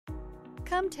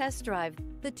Come test drive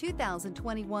the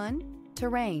 2021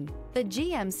 Terrain. The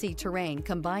GMC Terrain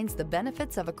combines the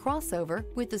benefits of a crossover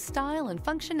with the style and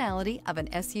functionality of an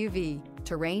SUV.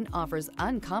 Terrain offers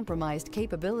uncompromised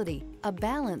capability, a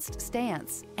balanced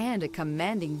stance, and a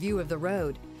commanding view of the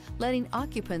road, letting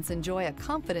occupants enjoy a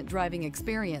confident driving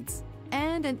experience.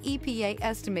 And an EPA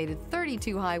estimated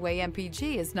 32 highway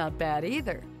MPG is not bad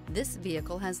either. This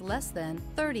vehicle has less than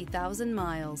 30,000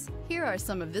 miles. Here are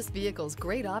some of this vehicle's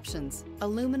great options: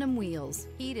 aluminum wheels,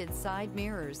 heated side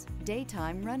mirrors,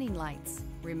 daytime running lights,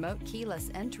 remote keyless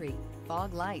entry,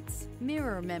 fog lights,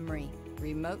 mirror memory,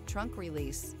 remote trunk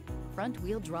release, front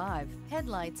wheel drive,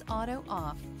 headlights auto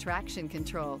off, traction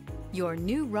control. Your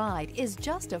new ride is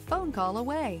just a phone call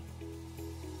away.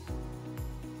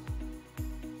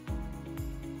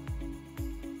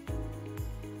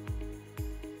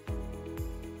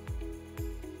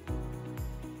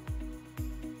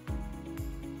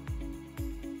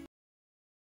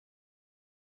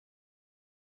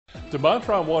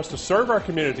 DeMontrond wants to serve our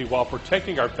community while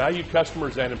protecting our valued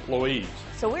customers and employees.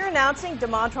 So we're announcing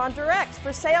DeMontrond Direct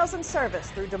for sales and service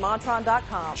through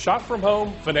DeMontrond.com. Shop from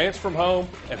home, finance from home,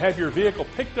 and have your vehicle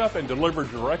picked up and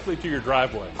delivered directly to your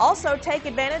driveway. Also, take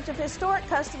advantage of historic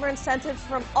customer incentives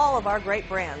from all of our great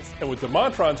brands. And with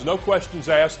DeMontrond's no questions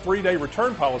asked 3-day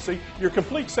return policy, your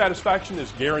complete satisfaction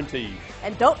is guaranteed.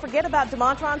 And don't forget about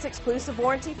DeMontrond's exclusive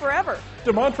warranty forever.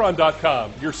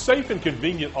 DeMontrond.com, your safe and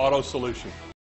convenient auto solution.